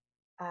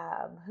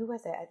 who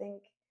was it? I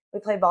think we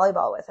played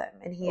volleyball with him,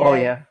 and he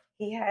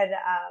had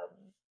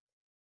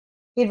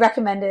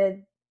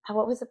recommended,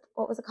 what was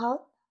it called?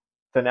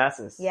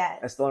 Thanasis. Yes.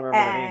 I still remember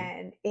the name.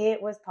 And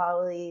it was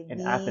probably in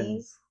the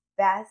Athens.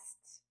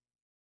 Best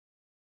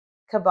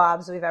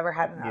kebabs we've ever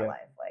had in our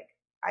life. Like,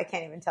 I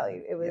can't even tell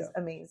you. It was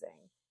amazing.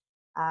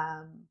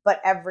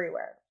 But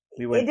everywhere.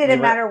 It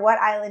didn't matter what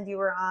island you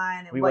were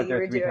on and what you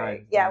were doing.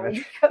 Times. Yeah, we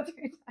did go 3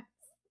 times.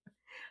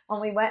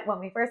 When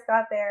we first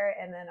got there,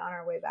 and then on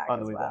our way back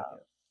as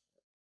well.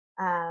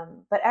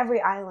 But every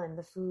island,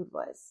 the food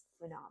was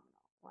phenomenal.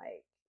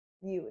 Like,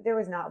 there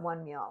was not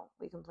one meal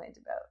we complained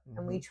about,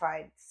 and we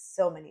tried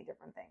so many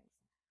different things.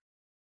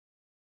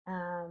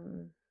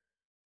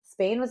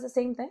 Spain was the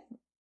same thing.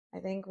 I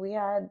think we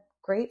had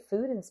great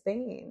food in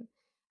Spain.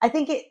 I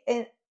think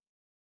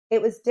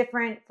it was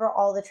different for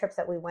all the trips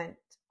that we went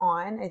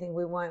on. I think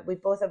we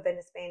both have been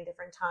to Spain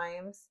different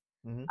times.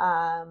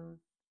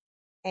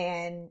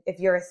 And if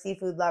you're a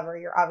seafood lover,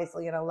 you're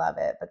obviously going to love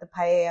it. But the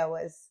paella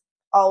was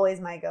always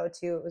my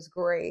go-to. It was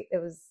great. It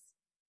was.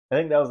 I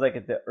think that was like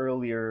at the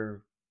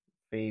earlier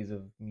phase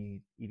of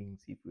me eating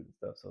seafood and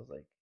stuff. So I was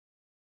like,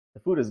 the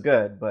food is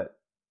good, but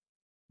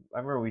I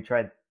remember we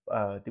tried.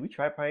 Did we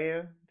try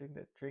paella during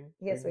that trip?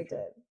 Yes, we did.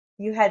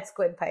 You had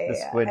squid paella, the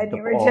squid, and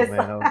you were oh just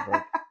man, that was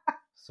like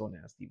so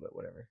nasty, but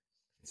whatever.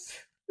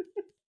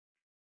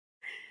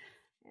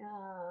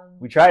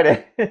 We tried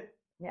it.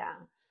 Yeah.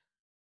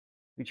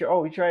 We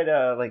tried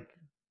like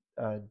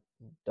uh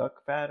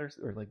duck fat or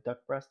like duck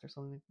breast or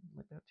something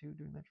like that too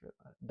during that trip.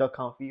 Duck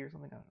confit or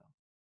something. I don't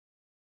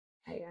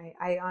know.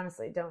 I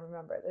honestly don't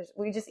remember.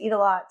 We just eat a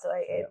lot, so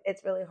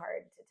it's really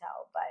hard to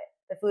tell. But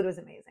the food was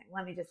amazing.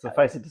 Let me just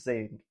suffice it to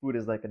say, food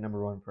is like a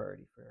number one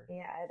priority for her.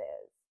 Yeah, it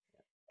is.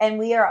 And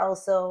we are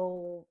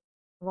also,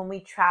 when we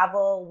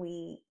travel,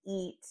 we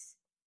eat.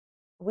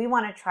 We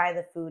want to try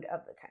the food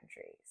of the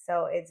country.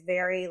 So it's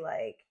very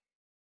like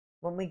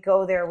when we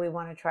go there, we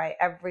want to try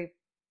every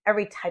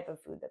type of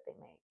food that they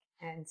make,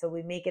 and so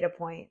we make it a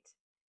point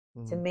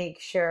to make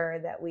sure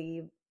that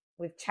we've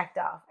checked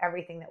off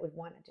everything that we've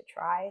wanted to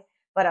try.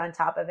 But on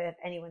top of it, if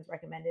anyone's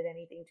recommended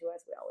anything to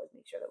us, we always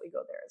make sure that we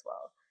go there as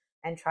well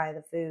and try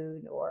the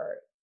food or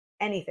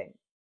anything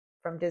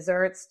from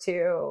desserts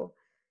to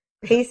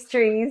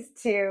pastries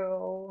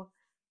to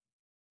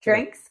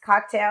drinks,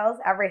 cocktails,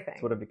 everything.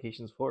 That's what a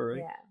vacation's for, right?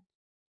 Yeah.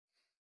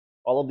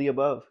 All of the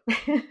above.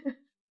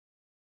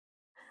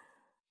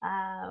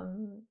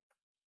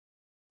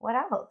 What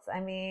else? I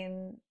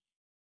mean,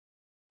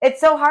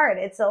 it's so hard.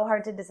 It's so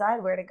hard to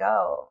decide where to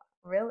go,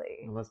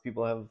 really. Unless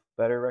people have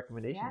better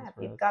recommendations. Yeah,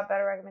 we've got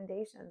better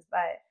recommendations.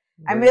 But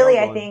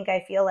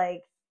I feel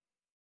like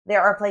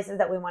there are places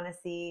that we want to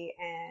see,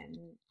 and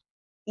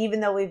even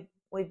though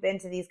we've been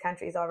to these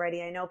countries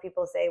already, I know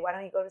people say, why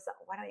don't you go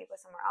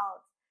somewhere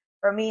else?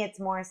 For me, it's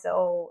more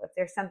so if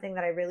there's something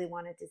that I really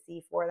wanted to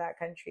see for that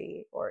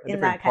country or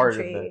in that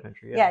country,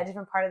 a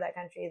different part of that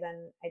country,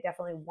 then I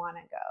definitely want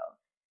to go.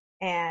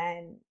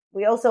 And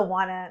we also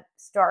want to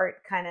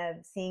start kind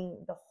of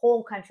seeing the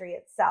whole country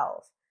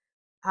itself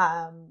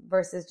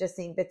versus just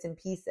seeing bits and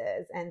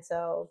pieces. And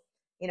so,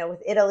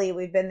 with Italy,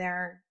 we've been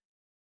there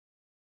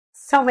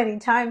so many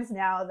times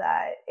now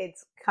that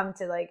it's come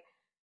to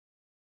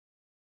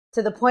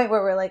to the point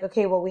where we're like,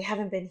 okay, well, we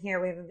haven't been here,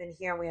 and we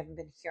haven't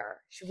been here.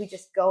 Should we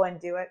just go and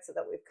do it so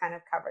that we've kind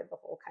of covered the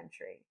whole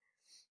country?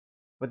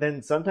 But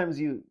then sometimes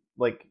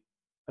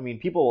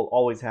people will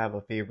always have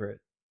a favorite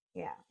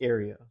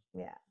area.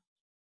 Yeah.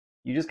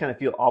 You just kind of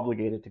feel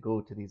obligated to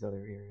go to these other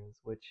areas,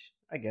 which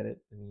I get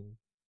it. I mean,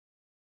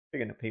 if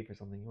you're going to pay for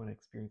something, you want to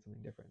experience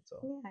something different. So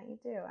yeah, you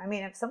do. I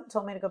mean, if someone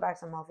told me to go back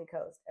to Amalfi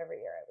Coast every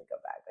year, I would go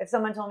back. If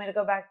someone told me to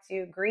go back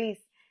to Greece,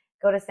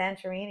 go to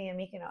Santorini and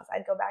Mykonos,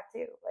 I'd go back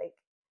too.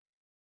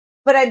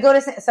 But I'd go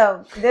to,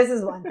 so this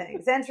is one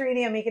thing.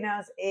 Santorini and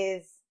Mykonos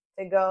is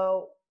to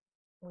go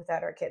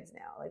without our kids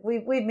now.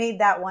 We've made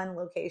that one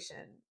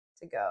location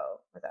to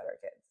go without our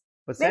kids.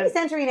 But maybe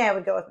Santorini I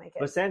would go with my kids.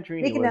 But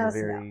Santorini was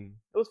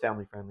it was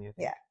family friendly, I think.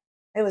 Yeah.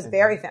 It was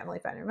very family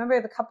friendly.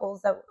 Remember the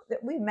couples that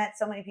we met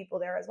so many people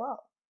there as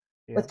well.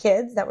 Yeah. With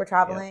kids that were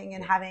traveling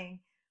and having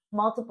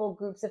multiple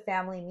groups of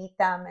family meet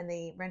them, and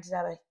they rented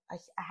out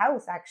a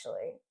house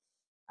actually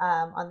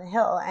on the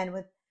hill. And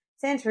with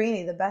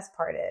Santorini, the best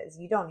part is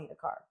you don't need a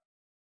car.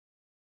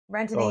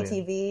 Rent an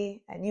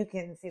ATV and you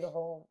can see the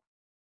whole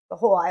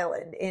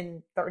island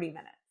in 30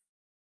 minutes.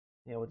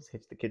 Yeah, we'll just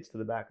hitch the kids to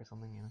the back or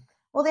something,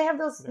 Well, they have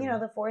those,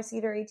 the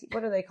 4-seater ATV.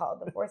 What are they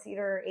called? The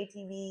 4-seater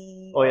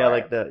ATV. Oh, yeah,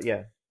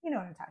 You know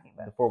what I'm talking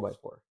about. The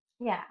 4x4.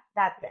 Yeah,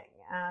 that thing.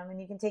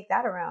 And you can take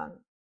that around.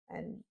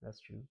 And that's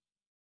true.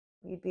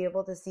 You'd be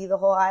able to see the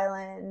whole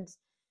island.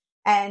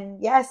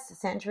 And yes,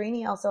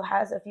 Santorini also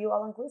has a few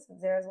all-inclusives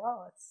there as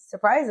well. It's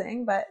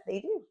surprising, but they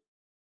do.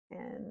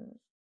 And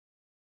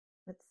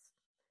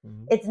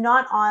it's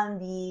not on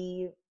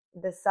the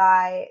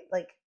side,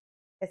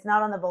 it's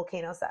not on the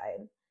volcano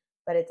side,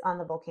 but it's on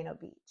the volcano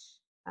beach.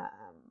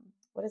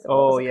 What is it? What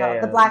was it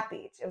called? The Black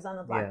Beach. It was on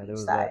the Black Beach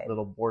side. That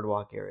little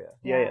boardwalk area.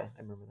 Yeah,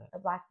 I remember that. The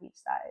Black Beach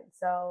side.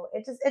 So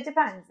it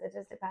depends. It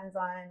just depends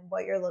on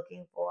what you're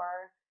looking for.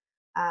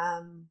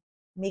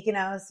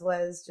 Mykonos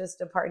was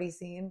just a party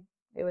scene.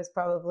 It was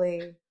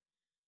probably,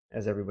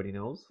 as everybody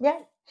knows. Yeah.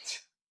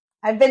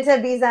 I've been to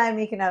Ibiza and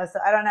Mykonos, so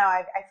I don't know.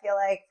 I feel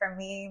like for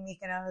me,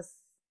 Mykonos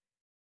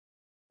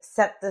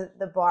set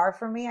the bar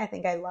for me. I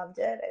think I loved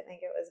it. I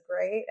think it was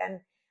great. And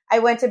I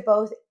went to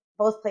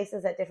both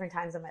places at different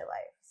times in my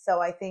life. So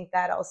I think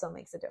that also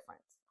makes a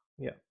difference.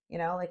 Yeah.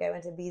 I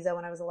went to Ibiza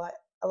when I was a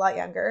lot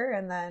younger,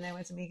 and then I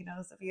went to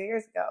Mykonos a few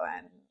years ago,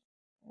 and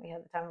we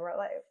had the time of our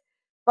life.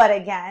 But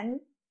again,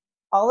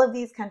 all of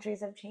these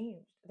countries have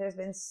changed. There's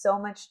been so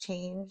much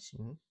change.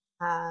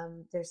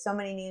 Mm-hmm. There's so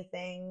many new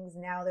things.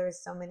 Now there's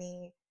so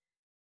many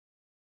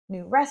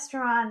new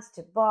restaurants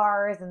to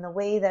bars, and the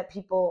way that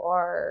people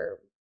are,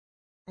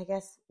 I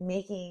guess,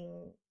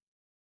 making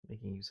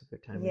use of their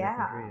time in their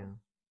country. Yeah.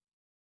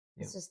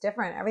 It's just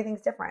different.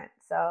 Everything's different.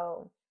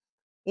 So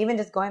even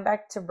just going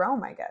back to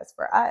Rome, I guess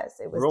for us,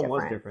 it was Rome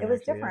different. was different. It was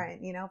actually,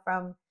 different,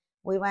 from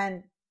we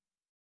went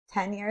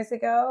 10 years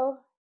ago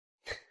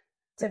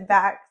to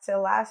back to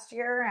last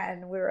year,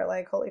 and we were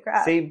like, holy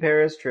crap. Same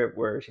Paris trip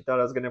where she thought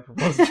I was going to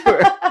propose to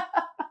her.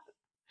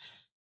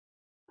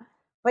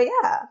 But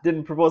yeah.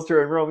 Didn't propose to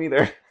her in Rome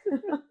either.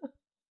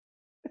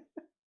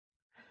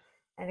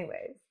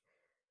 Anyways.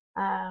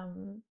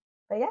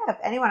 But yeah, if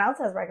anyone else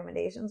has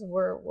recommendations,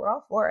 we're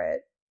all for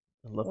it.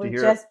 I'd love to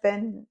hear it.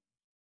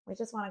 We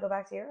just want to go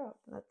back to Europe.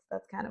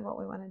 That's kind of what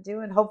we want to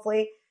do. And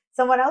hopefully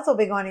someone else will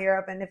be going to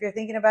Europe. And if you're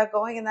thinking about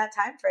going in that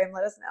time frame,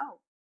 let us know.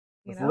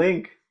 Let's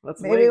link.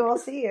 Maybe we'll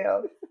see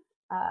you.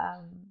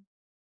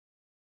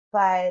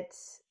 But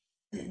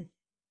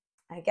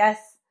I guess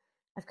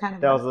I've kind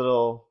of... That was a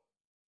little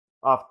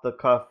off the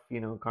cuff,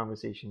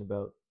 conversation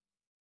about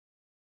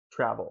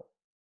travel.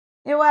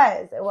 It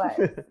was.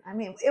 I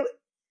mean,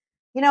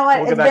 you know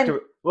what?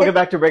 We'll get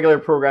back to regular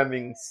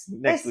programming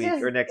next week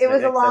or next. It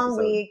was a long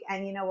episode. week,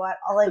 and you know what?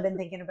 All I've been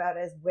thinking about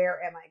is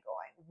where am I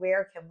going?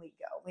 Where can we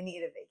go? We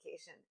need a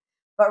vacation.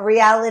 But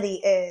reality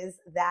is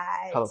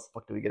that... How the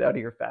fuck do we get out of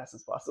here fast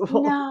as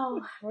possible?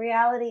 No,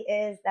 reality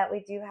is that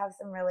we do have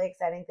some really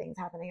exciting things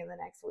happening in the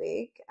next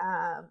week,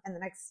 in the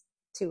next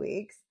 2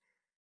 weeks.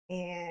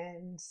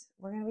 And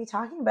we're going to be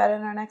talking about it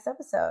in our next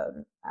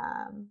episode.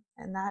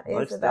 And that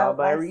is about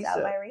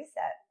Lifestyle by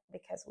Reset,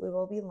 because we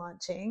will be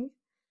launching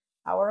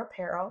our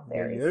apparel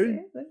very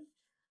soon.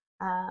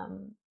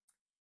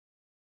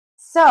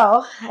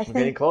 So I think we're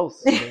getting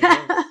close.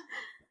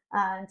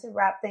 To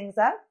wrap things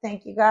up,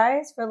 thank you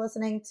guys for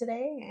listening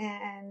today,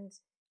 and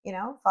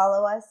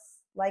follow us,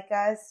 like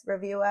us,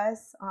 review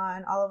us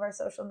on all of our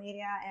social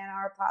media and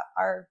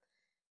our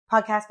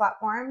podcast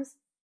platforms.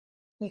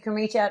 You can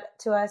reach out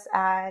to us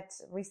at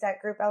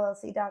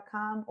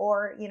resetgroupllc.com,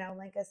 or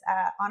link us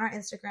on our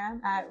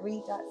Instagram at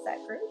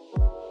re.setgroup.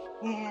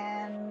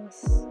 And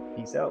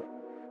peace out.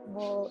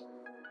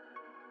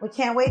 We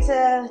can't wait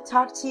to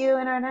talk to you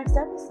in our next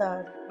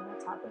episode.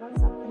 We'll talk about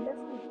something.